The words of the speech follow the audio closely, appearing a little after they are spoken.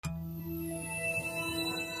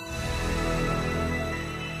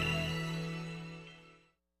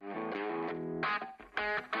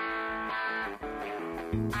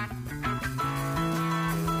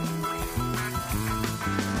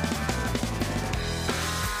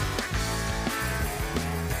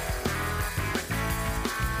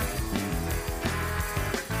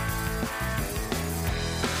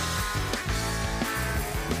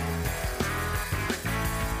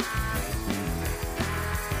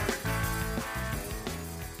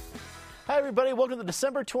Hi, everybody. Welcome to the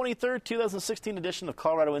December 23rd, 2016 edition of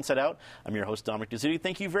Colorado Inside Out. I'm your host, Dominic Dezzutti.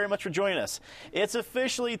 Thank you very much for joining us. It's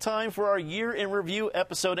officially time for our Year in Review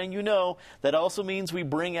episode, and you know that also means we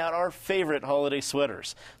bring out our favorite holiday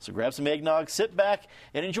sweaters. So grab some eggnog, sit back,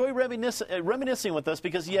 and enjoy reminiscing with us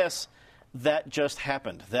because, yes, that just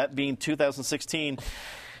happened. That being 2016.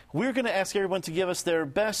 We're going to ask everyone to give us their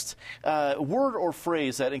best word or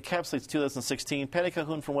phrase that encapsulates 2016. Patty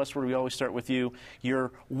Calhoun from Westward, we always start with you.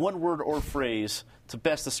 Your one word or phrase to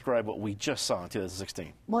best describe what we just saw in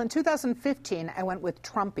 2016. Well, in 2015, I went with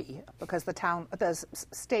Trumpy because the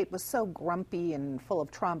state was so grumpy and full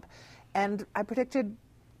of Trump. And I predicted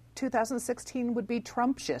 2016 would be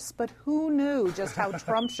Trumptious, but who knew just how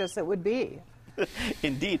Trumptious it would be?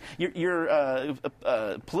 Indeed. Your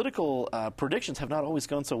political predictions have not always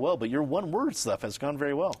gone so well, but your one-word stuff has gone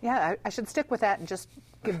very well. Yeah, I should stick with that and just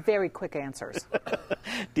give very quick answers.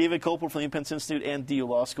 David Kopel from the Pence Institute and DU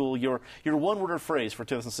Law School, your one-word or phrase for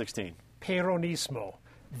 2016. Peronismo,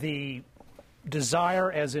 the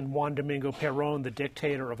desire, as in Juan Domingo Perón, the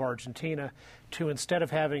dictator of Argentina, to instead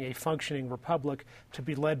of having a functioning republic, to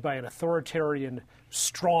be led by an authoritarian,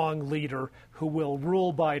 strong leader who will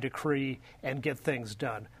rule by decree and get things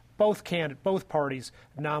done. Both parties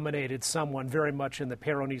nominated someone very much in the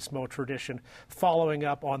Peronismo tradition, following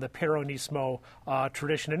up on the Peronismo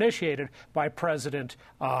tradition initiated by President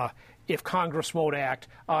if Congress won't act,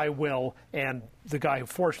 I will. And the guy who,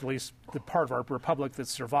 fortunately, is the part of our republic that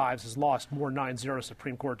survives, has lost more 9-0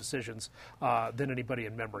 Supreme Court decisions than anybody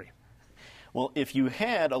in memory. Well, if you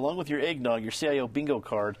had, along with your eggnog, your CIO bingo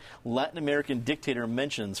card, Latin American dictator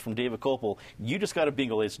mentions from David Kopel, you just got a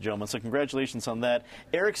bingo, ladies and gentlemen, so congratulations on that.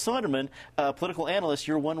 Eric Sonderman, political analyst,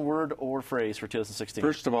 your one word or phrase for 2016.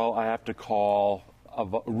 First of all, I have to call a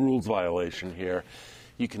rules violation here.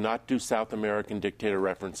 You cannot do South American dictator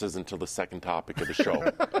references until the second topic of the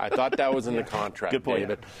show. I thought that was in the contract, Good point.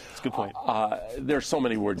 David. It's a good point. There's so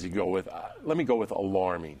many words you go with. Let me go with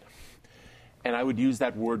alarming. And I would use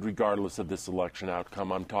that word regardless of this election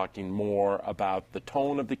outcome. I'm talking more about the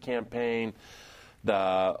tone of the campaign,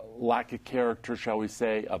 the lack of character, shall we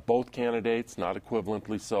say, of both candidates, not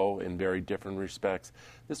equivalently so in very different respects.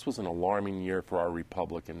 This was an alarming year for our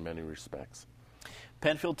republic in many respects.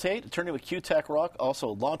 Penfield Tate, attorney with QTAC Rock, also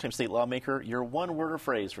a longtime state lawmaker, your one word or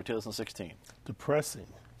phrase for 2016. Depressing.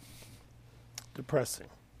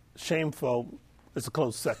 Shameful. It's a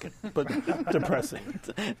close second, but depressing.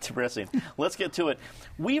 Depressing. Let's get to it.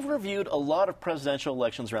 We've reviewed a lot of presidential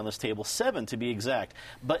elections around this table, 7 to be exact,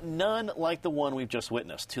 but none like the one we've just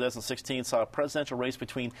witnessed. 2016 saw a presidential race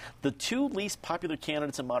between the two least popular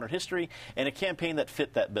candidates in modern history and a campaign that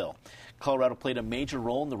fit that bill. Colorado played a major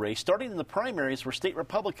role in the race, starting in the primaries where state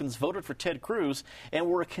Republicans voted for Ted Cruz and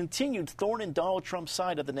were a continued thorn in Donald Trump's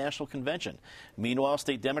side at the national convention. Meanwhile,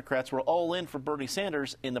 state Democrats were all in for Bernie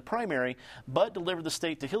Sanders in the primary, but delivered the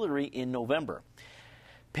state to Hillary in November.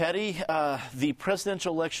 Patty, the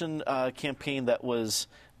presidential election campaign that was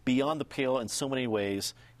beyond the pale in so many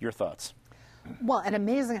ways, your thoughts? Well, and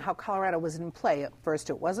amazing how Colorado was in play. At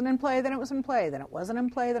first it wasn't in play, then it was in play, then it wasn't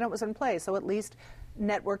in play, then it was in play. So at least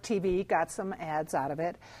network TV got some ads out of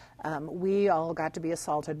it. We all got to be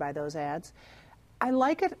assaulted by those ads. I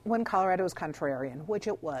like it when Colorado is contrarian, which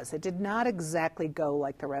it was. It did not exactly go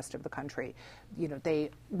like the rest of the country. You know,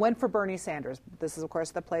 they went for Bernie Sanders. This is, of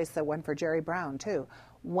course, the place that went for Jerry Brown, too.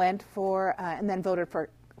 Went for, and then voted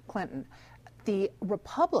for Clinton. The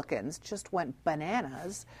Republicans just went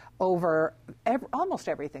bananas over almost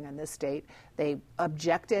everything in this state. They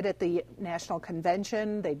objected at the national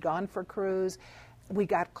convention. They'd gone for Cruz. We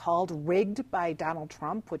got called rigged by Donald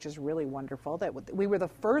Trump, which is really wonderful. That we were the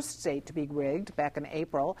first state to be rigged back in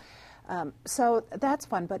April. So that's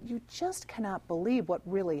fun, but you just cannot believe what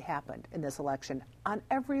really happened in this election on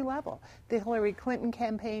every level. The Hillary Clinton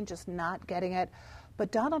campaign just not getting it.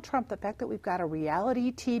 But Donald Trump, the fact that we've got a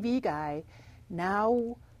reality TV guy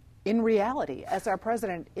now in reality as our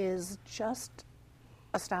president is just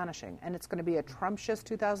astonishing. And it's going to be a Trumptious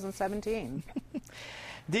 2017.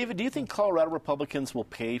 David, do you think Colorado Republicans will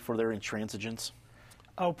pay for their intransigence?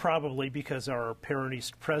 Oh, probably, because our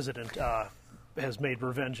Peronist president has made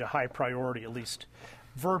revenge a high priority, at least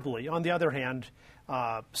verbally. On the other hand,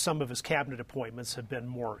 some of his cabinet appointments have been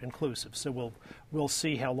more inclusive. So we'll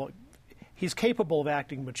see how long. he's capable of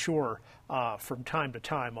acting mature from time to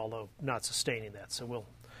time, although not sustaining that. So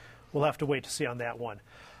we'll have to wait to see on that one.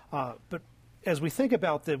 But as we think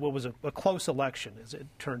about what was a close election, as it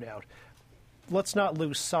turned out, let's not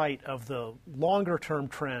lose sight of the longer-term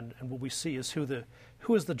trend, and what we see is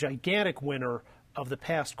who is the gigantic winner of the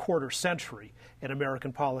past quarter century in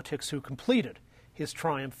American politics, who completed his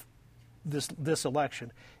triumph this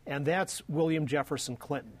election, and that's William Jefferson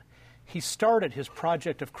Clinton. He started his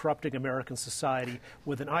project of corrupting American society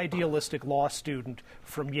with an idealistic law student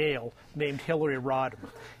from Yale named Hillary Rodham.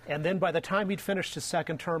 And then by the time he'd finished his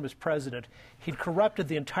second term as president, he'd corrupted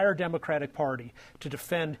the entire Democratic Party to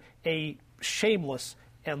defend a shameless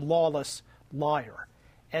and lawless liar.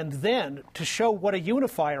 And then, to show what a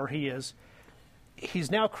unifier he is,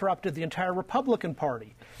 he's now corrupted the entire Republican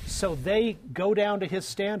Party. So they go down to his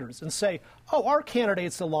standards and say, oh, our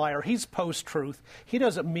candidate's a liar. He's post-truth. He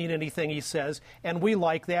doesn't mean anything he says, and we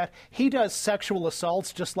like that. He does sexual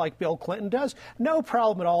assaults just like Bill Clinton does. No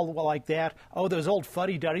problem at all like that. Oh, those old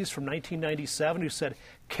fuddy-duddies from 1997 who said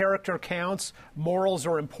character counts, morals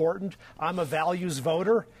are important, I'm a values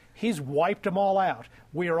voter. He's wiped them all out.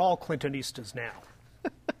 We are all Clintonistas now.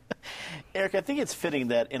 Eric, I think it's fitting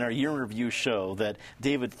that in our year in review show that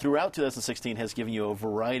David, throughout 2016, has given you a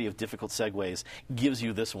variety of difficult segues, gives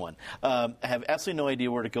you this one. I have absolutely no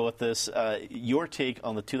idea where to go with this. Your take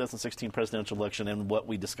on the 2016 presidential election and what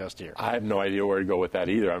we discussed here. I have no idea where to go with that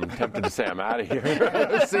either. I'm tempted to say I'm out of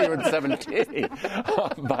here. See you in 17.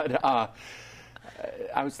 But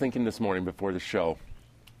I was thinking this morning before the show,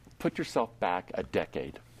 put yourself back a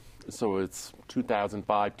decade. So it's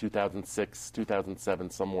 2005, 2006, 2007,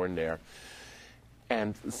 somewhere in there.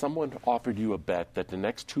 And someone offered you a bet that the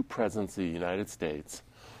next two presidents of the United States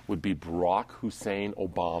would be Barack Hussein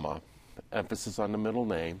Obama, emphasis on the middle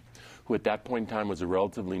name, who at that point in time was a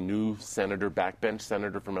relatively new senator, backbench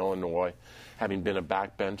senator from Illinois, having been a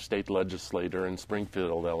backbench state legislator in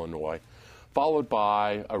Springfield, Illinois, followed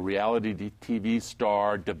by a reality TV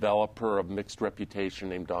star, developer of mixed reputation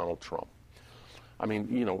named Donald Trump. I mean,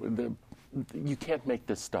 you know, you can't make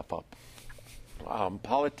this stuff up.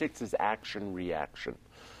 Politics is action, reaction.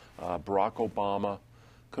 Barack Obama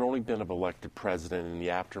could only have been elected president in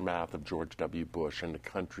the aftermath of George W. Bush and the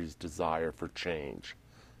country's desire for change,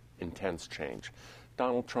 intense change.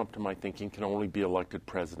 Donald Trump, to my thinking, can only be elected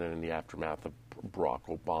president in the aftermath of Barack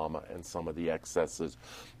Obama and some of the excesses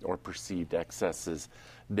or perceived excesses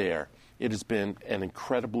there. It has been an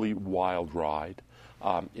incredibly wild ride.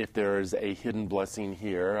 If there is a hidden blessing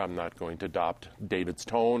here, I'm not going to adopt David's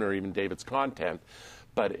tone or even David's content,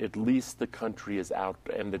 but at least the country is out,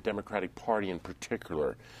 and the Democratic Party in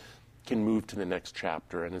particular can move to the next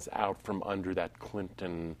chapter and is out from under that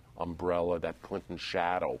Clinton umbrella, that Clinton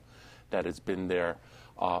shadow that has been there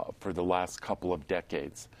for the last couple of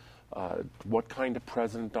decades. What kind of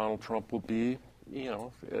president Donald Trump will be, you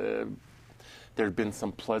know, there have been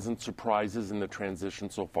some pleasant surprises in the transition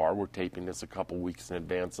so far. We're taping this a couple weeks in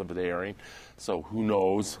advance of the airing, so who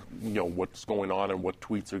knows, you know, what's going on and what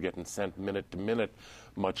tweets are getting sent minute to minute,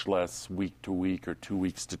 much less week to week or 2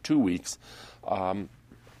 weeks to 2 weeks.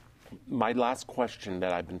 My last question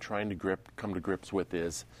that I've been trying to come to grips with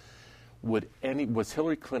is, was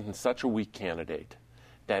Hillary Clinton such a weak candidate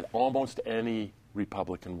that almost any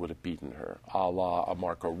Republican would have beaten her, a la a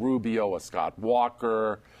Marco Rubio, a Scott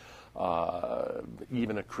Walker,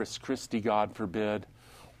 even a Chris Christie, God forbid?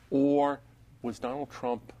 Or was Donald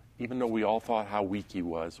Trump, even though we all thought how weak he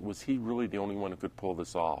was he really the only one who could pull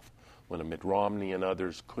this off when a Mitt Romney and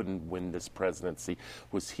others couldn't win this presidency?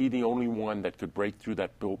 Was he the only one that could break through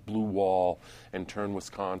that blue wall and turn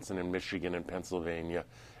Wisconsin and Michigan and Pennsylvania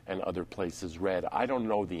and other places red? I don't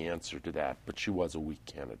know the answer to that, but she was a weak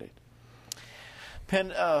candidate.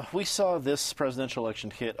 Penn, we saw this presidential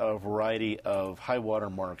election hit a variety of high water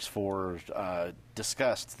marks for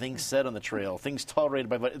disgust, things said on the trail, things tolerated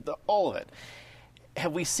by all of it.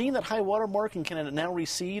 Have we seen that high water mark, and can it now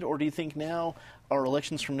recede, or do you think now our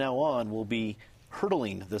elections from now on will be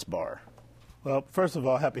hurdling this bar? Well, first of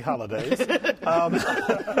all, happy holidays.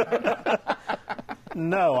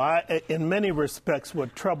 No, in many respects,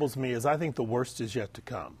 what troubles me is I think the worst is yet to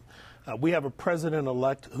come. We have a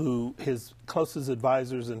president-elect who his closest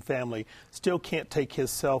advisors and family still can't take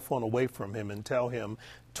his cell phone away from him and tell him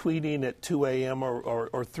tweeting at 2 a.m.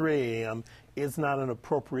 or 3 a.m. is not an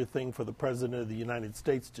appropriate thing for the President of the United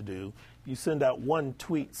States to do. You send out one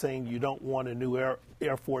tweet saying you don't want a new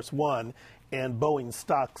Air Force One, and Boeing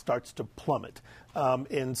stock starts to plummet.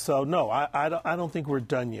 And so, no, I don't think we're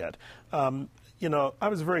done yet. You know, I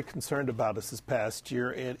was very concerned about this past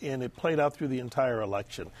year, and it played out through the entire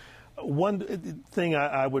election. One thing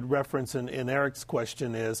I would reference in Eric's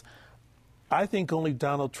question is I think only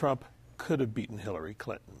Donald Trump could have beaten Hillary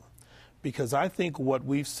Clinton, because I think what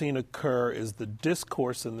we've seen occur is the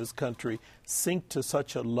discourse in this country sink to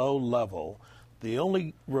such a low level. The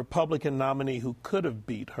only Republican nominee who could have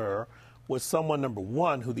beat her was someone, number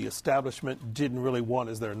one, who the establishment didn't really want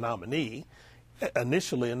as their nominee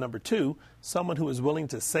initially, and number two, someone who was willing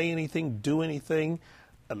to say anything, do anything,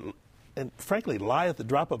 and frankly lie at the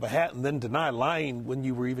drop of a hat and then deny lying when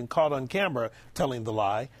you were even caught on camera telling the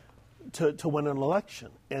lie to win an election.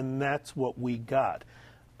 And that's what we got.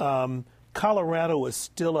 Colorado is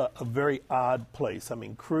still a very odd place. I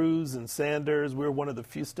mean, Cruz and Sanders, we were one of the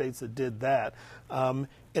few states that did that. And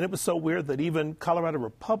it was so weird that even Colorado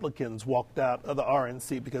Republicans walked out of the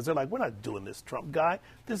RNC because they're like, we're not doing this Trump guy.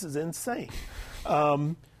 This is insane.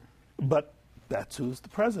 But that's who's the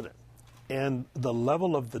president. And the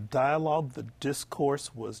level of the dialogue, the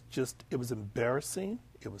discourse was just, it was embarrassing.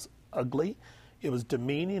 It was ugly. It was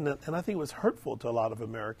demeaning. And I think it was hurtful to a lot of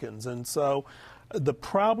Americans. And so the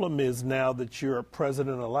problem is now that you're a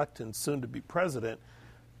president-elect and soon to be president,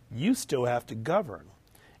 you still have to govern.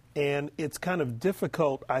 And it's kind of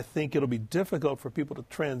difficult. I think it'll be difficult for people to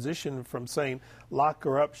transition from saying, lock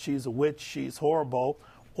her up, she's a witch, she's horrible,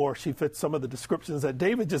 or she fits some of the descriptions that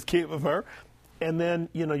David just gave of her. And then,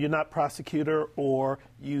 you're not prosecutor, or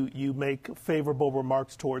you make favorable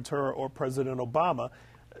remarks towards her or President Obama.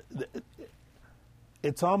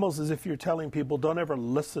 It's almost as if you're telling people, don't ever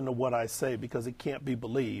listen to what I say because it can't be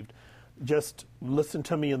believed. Just listen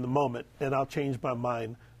to me in the moment, and I'll change my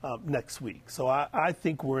mind next week. So I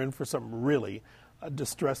think we're in for some really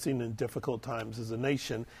distressing and difficult times as a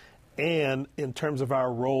nation, and in terms of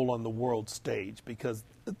our role on the world stage, because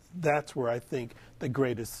that's where I think the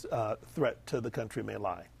greatest threat to the country may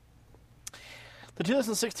lie. The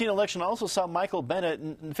 2016 election also saw Michael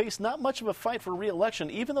Bennet face not much of a fight for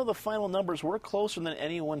re-election, even though the final numbers were closer than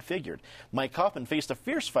anyone figured. Mike Coffman faced a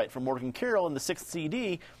fierce fight from Morgan Carroll in the 6th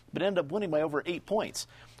CD, but ended up winning by over 8 points.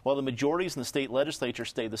 While the majorities in the state legislature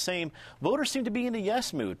stayed the same, voters seemed to be in a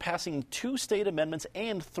yes mood, passing 2 state amendments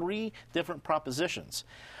and 3 different propositions.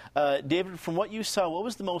 David, from what you saw, what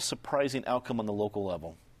was the most surprising outcome on the local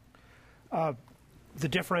level? The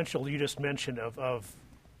differential you just mentioned of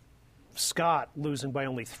Scott losing by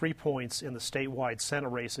only 3 points in the statewide Senate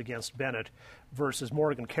race against Bennett versus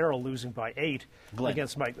Morgan Carroll losing by 8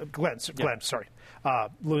 against Glenn,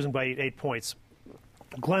 losing by 8 points.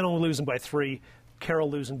 Glenn only losing by 3,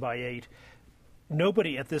 Carroll losing by 8.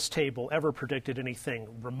 Nobody at this table ever predicted anything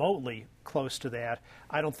remotely close to that.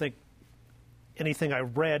 I don't think anything I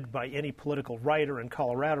read by any political writer in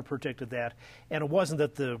Colorado predicted that. And it wasn't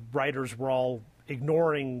that the writers were all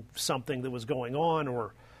ignoring something that was going on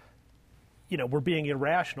or we're being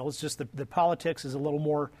irrational. It's just that the politics is a little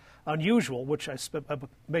more unusual, which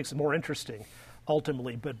makes it more interesting,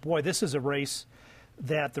 ultimately. But boy, this is a race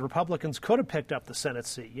that the Republicans could have picked up the Senate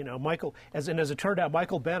seat. As it turned out,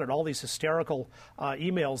 Michael Bennet, all these hysterical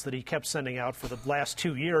emails that he kept sending out for the last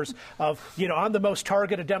 2 years of, I'm the most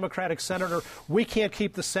targeted Democratic senator. We can't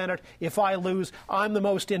keep the Senate. If I lose, I'm the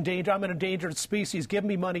most endangered. I'm an endangered species. Give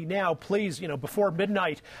me money now, please, before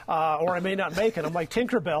midnight, or I may not make it. I'm like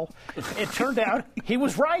Tinkerbell. It turned out he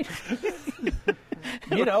was right.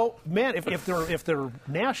 Man, if their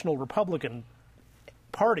national Republican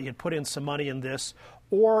Party had put in some money in this,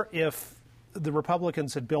 or if the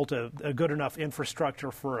Republicans had built a good enough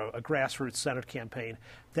infrastructure for a grassroots Senate campaign,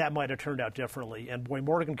 that might have turned out differently. And boy,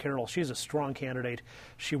 Morgan Carroll, she's a strong candidate.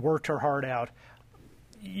 She worked her heart out.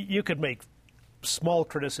 You could make small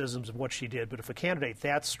criticisms of what she did, but if a candidate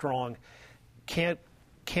that strong can't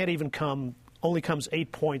even only comes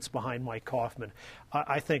 8 points behind Mike Coffman,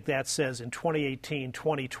 I think that says in 2018,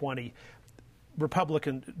 2020,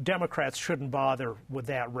 Democrats shouldn't bother with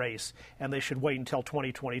that race, and they should wait until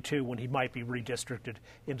 2022 when he might be redistricted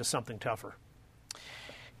into something tougher.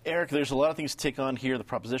 Eric, there's a lot of things to take on here, the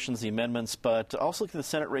propositions, the amendments, but also looking at the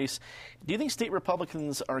Senate race, do you think state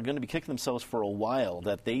Republicans are going to be kicking themselves for a while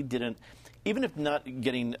that they didn't, even if not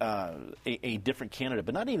getting a different candidate,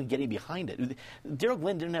 but not even getting behind it? Darrell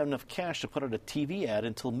Glenn didn't have enough cash to put out a TV ad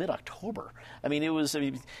until mid-October. I mean, it was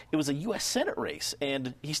a U.S. Senate race,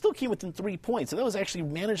 and he still came within 3 points, and that was actually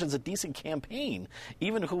managed as a decent campaign.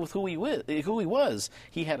 Even with who he was,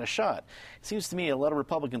 he had a shot. It seems to me a lot of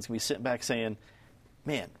Republicans can be sitting back saying,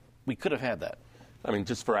 man, we could have had that. I mean,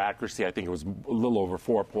 just for accuracy, I think it was a little over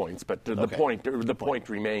 4 points. But the point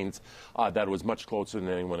remains that it was much closer than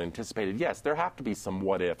anyone anticipated. Yes, there have to be some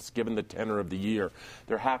what-ifs. Given the tenor of the year,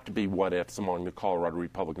 there have to be what-ifs among the Colorado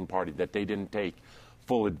Republican Party that they didn't take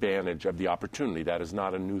full advantage of the opportunity. That is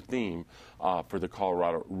not a new theme for the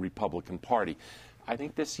Colorado Republican Party. I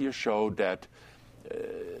think this year showed that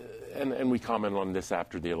and we comment on this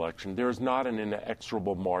after the election, there is not an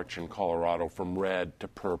inexorable march in Colorado from red to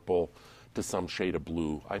purple to some shade of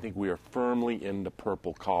blue. I think we are firmly in the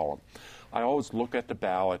purple column. I always look at the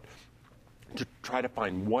ballot to try to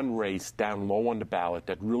find one race down low on the ballot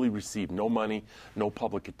that really received no money, no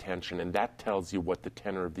public attention, and that tells you what the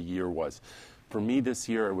tenor of the year was. For me this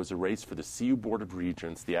year, it was a race for the CU Board of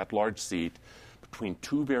Regents, the at-large seat, between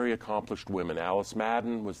two very accomplished women. Alice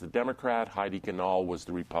Madden was the Democrat, Heidi Ganahl was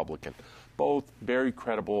the Republican. Both very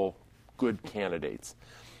credible, good candidates.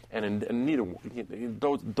 And neither,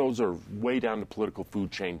 those are way down the political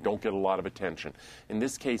food chain, don't get a lot of attention. In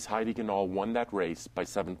this case, Heidi Ganahl won that race by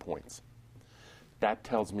 7 points. That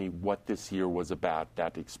tells me what this year was about.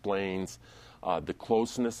 That explains the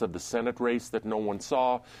closeness of the Senate race that no one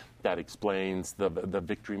saw. That explains the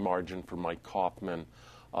victory margin for Mike Kaufman,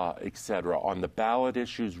 et cetera. On the ballot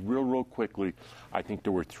issues, real quickly, I think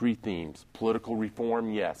there were three themes. Political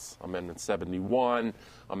reform, yes. Amendment 71,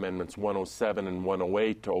 Amendments 107 and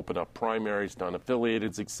 108 to open up primaries to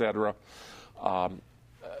unaffiliateds, et cetera.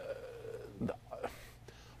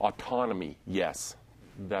 Autonomy, yes.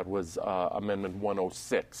 That was Amendment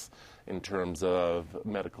 106 in terms of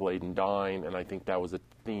medical aid and dying, and I think that was a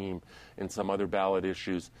theme in some other ballot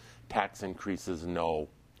issues. Tax increases, no.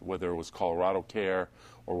 Whether it was Colorado Care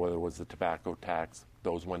or whether it was the tobacco tax,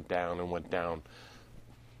 those went down and went down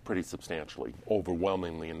pretty substantially,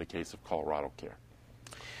 overwhelmingly in the case of Colorado Care.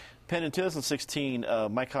 Penn, in 2016,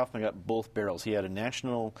 Mike Hoffman got both barrels. He had a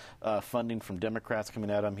national funding from Democrats coming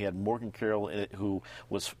at him. He had Morgan Carroll, who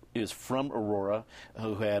is from Aurora,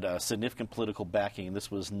 who had significant political backing. This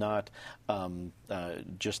was not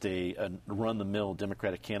just a run-the-mill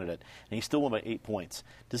Democratic candidate. And he still won by 8 points.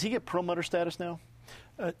 Does he get perlmutter status now?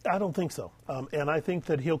 I don't think so. And I think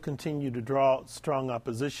that he'll continue to draw strong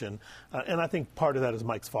opposition. And I think part of that is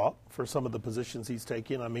Mike's fault for some of the positions he's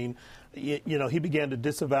taking. I mean, he began to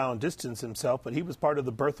disavow and distance himself, but he was part of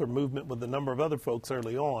the birther movement with a number of other folks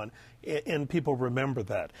early on, and people remember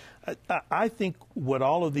that. I think what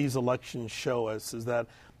all of these elections show us is that,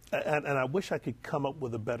 and I wish I could come up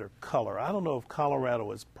with a better color. I don't know if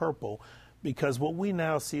Colorado is purple, because what we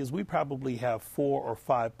now see is we probably have 4 or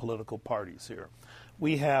 5 political parties here.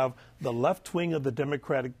 We have the left wing of the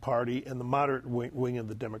Democratic Party and the moderate wing of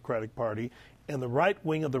the Democratic Party, and the right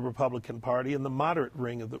wing of the Republican Party and the moderate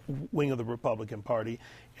wing of the Republican Party.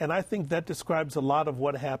 And I think that describes a lot of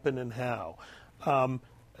what happened and how.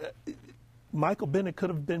 Michael Bennet could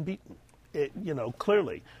have been beaten,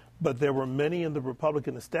 clearly. But there were many in the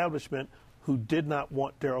Republican establishment who did not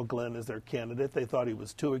want Darrell Glenn as their candidate. They thought he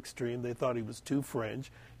was too extreme. They thought he was too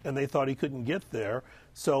fringe. And they thought he couldn't get there.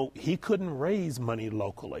 So he couldn't raise money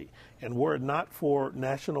locally. And were it not for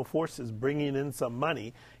national forces bringing in some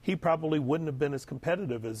money, he probably wouldn't have been as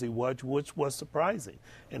competitive as he was, which was surprising.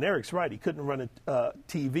 And Eric's right. He couldn't run a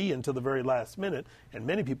TV until the very last minute. And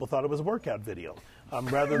many people thought it was a workout video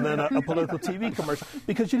rather than a political TV commercial,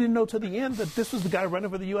 because you didn't know to the end that this was the guy running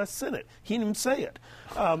for the U.S. Senate. He didn't even say it.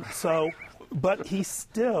 But he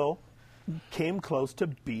still came close to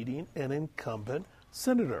beating an incumbent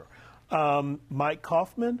senator. Mike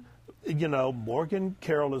Kaufman, Morgan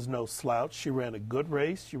Carroll is no slouch. She ran a good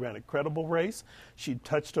race. She ran a credible race. She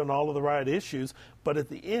touched on all of the right issues. But at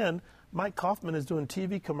the end, Mike Kaufman is doing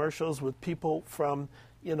TV commercials with people from,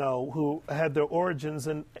 who had their origins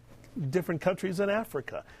in different countries in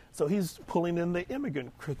Africa. So he's pulling in the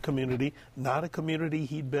immigrant community, not a community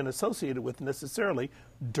he'd been associated with necessarily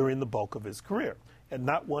during the bulk of his career, and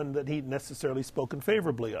not one that he'd necessarily spoken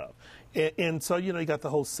favorably of. And so, you got the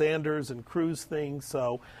whole Sanders and Cruz thing.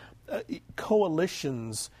 So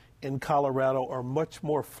coalitions in Colorado are much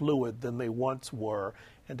more fluid than they once were.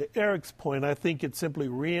 And to Eric's point, I think it simply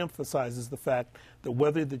reemphasizes the fact that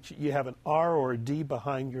whether you have an R or a D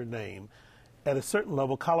behind your name, at a certain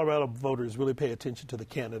level, Colorado voters really pay attention to the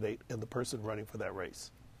candidate and the person running for that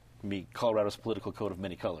race. Colorado's political coat of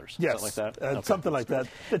many colors. Yes. Something like that? Okay. Something like that.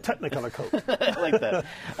 The Technicolor coat. I like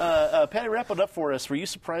that. Patty, wrap it up for us. Were you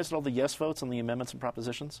surprised at all the yes votes on the amendments and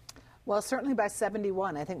propositions? Well, certainly by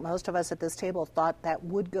 71. I think most of us at this table thought that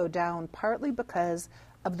would go down, partly because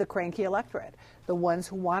of the cranky electorate, the ones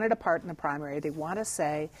who wanted a part in the primary, they want to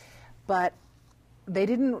say, but they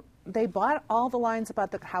didn't. They bought all the lines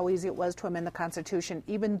about how easy it was to amend the Constitution,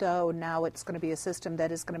 even though now it's going to be a system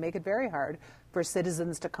that is going to make it very hard for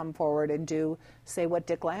citizens to come forward and say what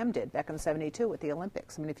Dick Lamb did back in '72 with the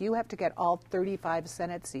Olympics. I mean, if you have to get all 35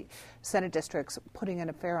 Senate districts putting in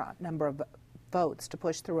a fair number of votes to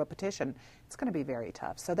push through a petition, it's going to be very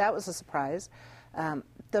tough. So that was a surprise.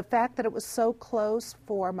 The fact that it was so close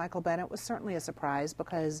for Michael Bennet was certainly a surprise,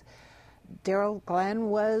 because Darrell Glenn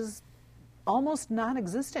was almost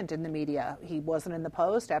non-existent in the media. He wasn't in the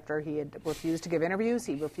Post after he had refused to give interviews.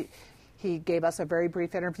 He gave us a very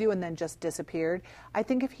brief interview and then just disappeared. I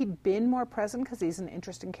think if he'd been more present, because he's an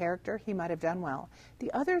interesting character, he might have done well.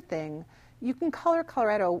 The other thing, you can color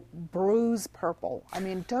Colorado bruise purple. I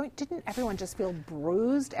mean, didn't everyone just feel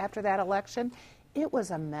bruised after that election? It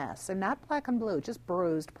was a mess, and not black and blue, just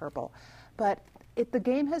bruised purple. But the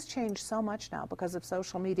game has changed so much now because of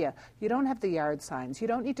social media. You don't have the yard signs. You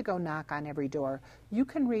don't need to go knock on every door. You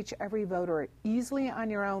can reach every voter easily on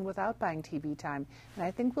your own without buying TV time. And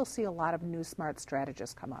I think we'll see a lot of new smart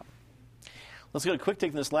strategists come up. Let's get a quick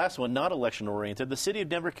take on this last one, not election-oriented. The city of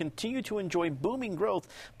Denver continued to enjoy booming growth,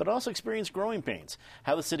 but also experienced growing pains.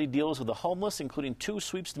 How the city deals with the homeless, including 2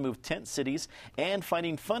 sweeps to move tent cities, and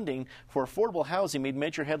finding funding for affordable housing made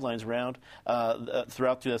major headlines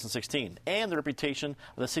throughout 2016. And the reputation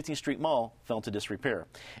of the 16th Street Mall fell into disrepair.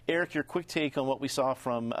 Eric, your quick take on what we saw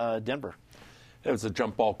from Denver. It was a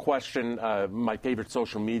jump ball question. My favorite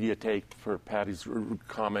social media take for Patty's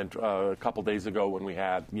comment a couple days ago when we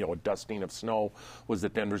had, a dusting of snow was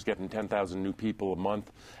that Denver's getting 10,000 new people a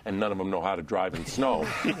month, and none of them know how to drive in snow.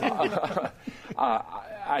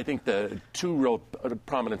 I think the 2 real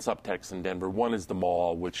prominent subtexts in Denver. One is the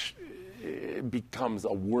mall, which becomes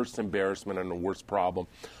a worse embarrassment and a worse problem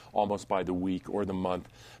almost by the week or the month.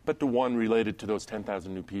 But the one related to those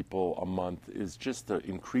 10,000 new people a month is just the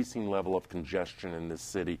increasing level of congestion in this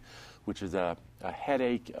city, which is a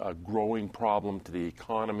headache, a growing problem to the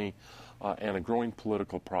economy, and a growing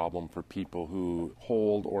political problem for people who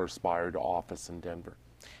hold or aspire to office in Denver.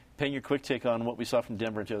 Penn, your quick take on what we saw from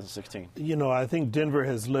Denver in 2016. I think Denver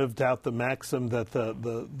has lived out the maxim that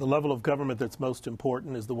the level of government that's most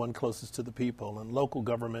important is the one closest to the people, and local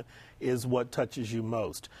government is what touches you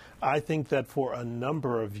most. I think that for a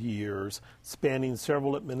number of years, spanning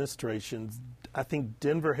several administrations, I think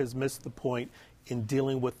Denver has missed the point in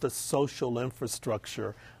dealing with the social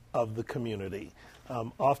infrastructure of the community.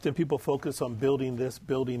 Often people focus on building this,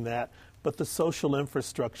 building that, but the social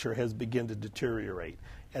infrastructure has begun to deteriorate,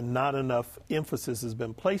 and not enough emphasis has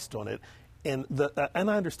been placed on it. And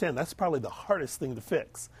I understand that's probably the hardest thing to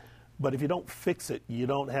fix. But if you don't fix it, you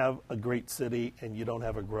don't have a great city, and you don't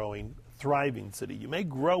have a growing, thriving city. You may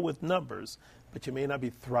grow with numbers, but you may not be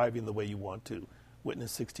thriving the way you want to.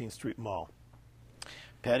 Witness 16th Street Mall.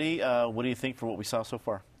 Patty, what do you think for what we saw so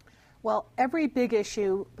far? Well, every big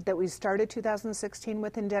issue that we started 2016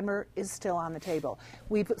 with in Denver is still on the table.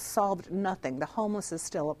 We've solved nothing. The homeless is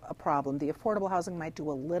still a problem. The affordable housing might do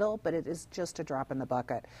a little, but it is just a drop in the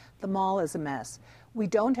bucket. The mall is a mess. We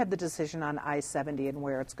don't have the decision on I-70 and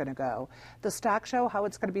where it's going to go. The stock show, how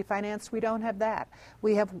it's going to be financed, we don't have that.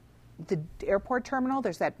 We have the airport terminal.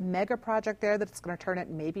 There's that mega project there that's going to turn it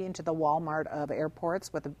maybe into the Walmart of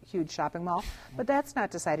airports with a huge shopping mall, but that's not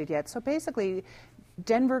decided yet. So basically,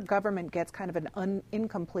 Denver government gets kind of an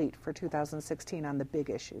incomplete for 2016 on the big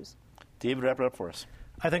issues. David, wrap it up for us.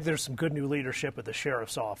 I think there's some good new leadership at the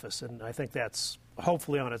sheriff's office, and I think that's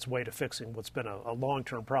hopefully on its way to fixing what's been a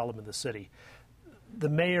long-term problem in the city. The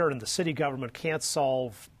mayor and the city government can't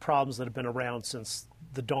solve problems that have been around since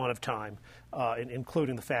the dawn of time,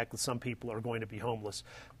 including the fact that some people are going to be homeless.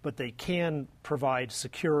 But they can provide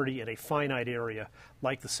security in a finite area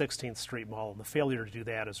like the 16th Street Mall, and the failure to do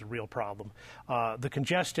that is a real problem. The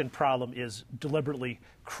congestion problem is deliberately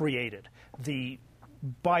created. The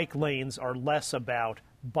bike lanes are less about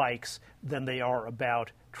bikes than they are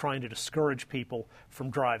about trying to discourage people from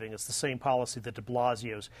driving. It's the same policy that de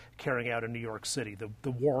Blasio's carrying out in New York City,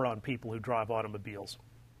 the war on people who drive automobiles.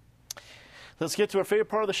 Let's get to our favorite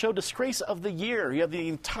part of the show, Disgrace of the Year. You have the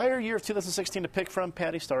entire year of 2016 to pick from.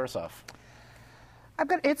 Patty, start us off.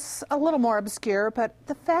 It's a little more obscure, but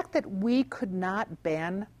the fact that we could not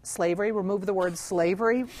ban slavery, remove the word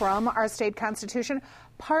slavery from our state constitution,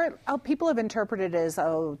 people have interpreted it as,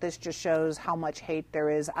 this just shows how much hate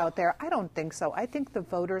there is out there. I don't think so. I think the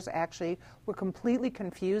voters actually were completely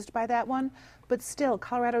confused by that one. But still,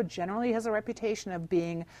 Colorado generally has a reputation of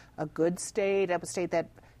being a good state, a state that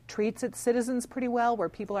treats its citizens pretty well, where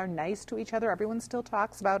people are nice to each other. Everyone still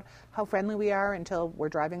talks about how friendly we are until we're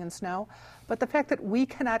driving in snow. But the fact that we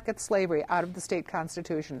cannot get slavery out of the state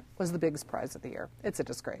constitution was the big surprise of the year. It's a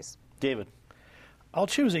disgrace. David. I'll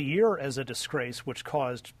choose a year as a disgrace, which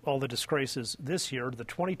caused all the disgraces this year, the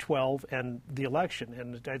 2012 and the election.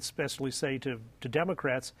 And I'd especially say to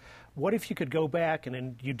Democrats, what if you could go back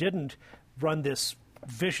and you didn't run this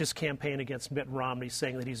vicious campaign against Mitt Romney,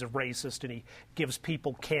 saying that he's a racist and he gives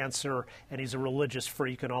people cancer and he's a religious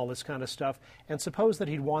freak and all this kind of stuff, and suppose that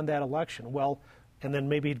he'd won that election, and then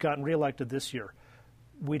maybe he'd gotten reelected this year.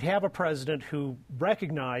 We'd have a president who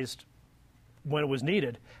recognized when it was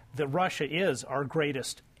needed, that Russia is our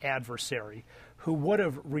greatest adversary, who would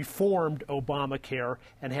have reformed Obamacare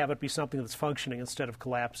and have it be something that's functioning instead of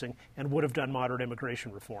collapsing, and would have done moderate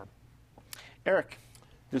immigration reform. Eric.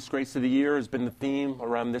 Disgrace of the year has been the theme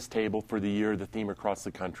around this table for the year, the theme across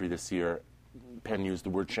the country this year. Penn used the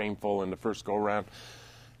word shameful in the first go-around.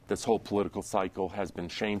 This whole political cycle has been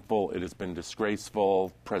shameful. It has been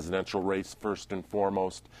disgraceful. Presidential race, first and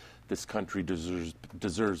foremost. This country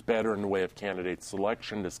deserves better in the way of candidate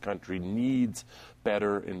selection. This country needs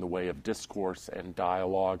better in the way of discourse and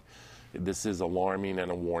dialogue. This is alarming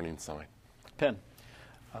and a warning sign. Penn.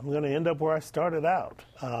 I'm going to end up where I started out.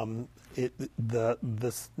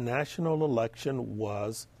 This national election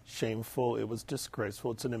was shameful. It was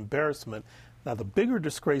disgraceful. It's an embarrassment. Now, the bigger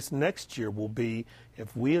disgrace next year will be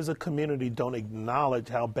if we as a community don't acknowledge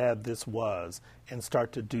how bad this was and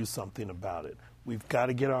start to do something about it. We've got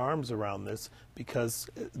to get our arms around this because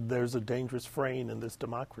there's a dangerous fraying in this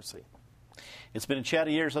democracy. It's been a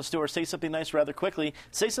chatty year. Let's do our Say Something Nice rather quickly.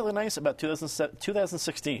 Say something nice about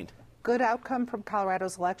 2016. Good outcome from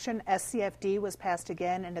Colorado's election. SCFD was passed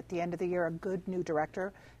again, and at the end of the year, a good new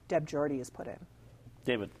director, Deb Jordy, is put in.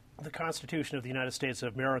 David. The Constitution of the United States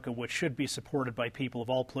of America, which should be supported by people of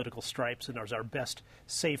all political stripes, and is our best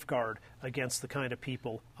safeguard against the kind of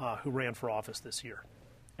people who ran for office this year.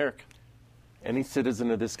 Eric. Any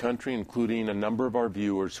citizen of this country, including a number of our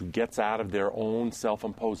viewers, who gets out of their own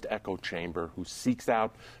self-imposed echo chamber, who seeks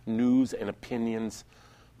out news and opinions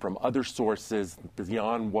from other sources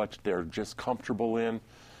beyond what they're just comfortable in,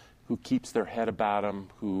 who keeps their head about them,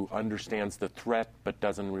 who understands the threat but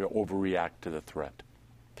doesn't overreact to the threat.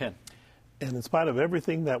 Penn. And in spite of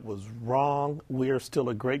everything that was wrong, we are still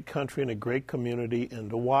a great country and a great community, and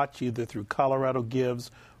to watch either through Colorado Gives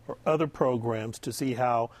or other programs to see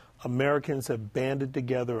how Americans have banded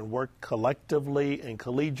together and worked collectively and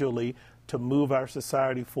collegially to move our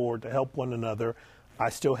society forward, to help one another, I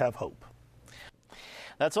still have hope.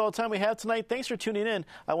 That's all the time we have tonight. Thanks for tuning in.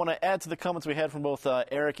 I want to add to the comments we had from both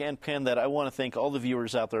Eric and Penn that I want to thank all the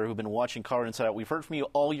viewers out there who've been watching Colorado Inside Out. We've heard from you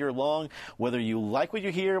all year long, whether you like what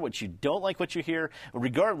you hear, what you don't like what you hear.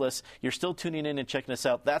 Regardless, you're still tuning in and checking us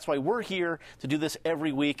out. That's why we're here to do this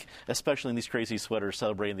every week, especially in these crazy sweaters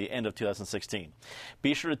celebrating the end of 2016.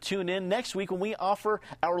 Be sure to tune in next week when we offer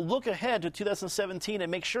our look ahead to 2017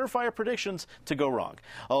 and make surefire predictions to go wrong.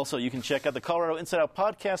 Also, you can check out the Colorado Inside Out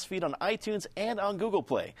podcast feed on iTunes and on Google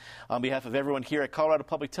Play. On behalf of everyone here at Colorado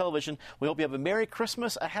Public Television, we hope you have a Merry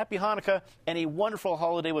Christmas, a Happy Hanukkah, and a wonderful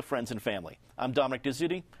holiday with friends and family. I'm Dominic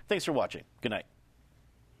Dezzutti. Thanks for watching. Good night.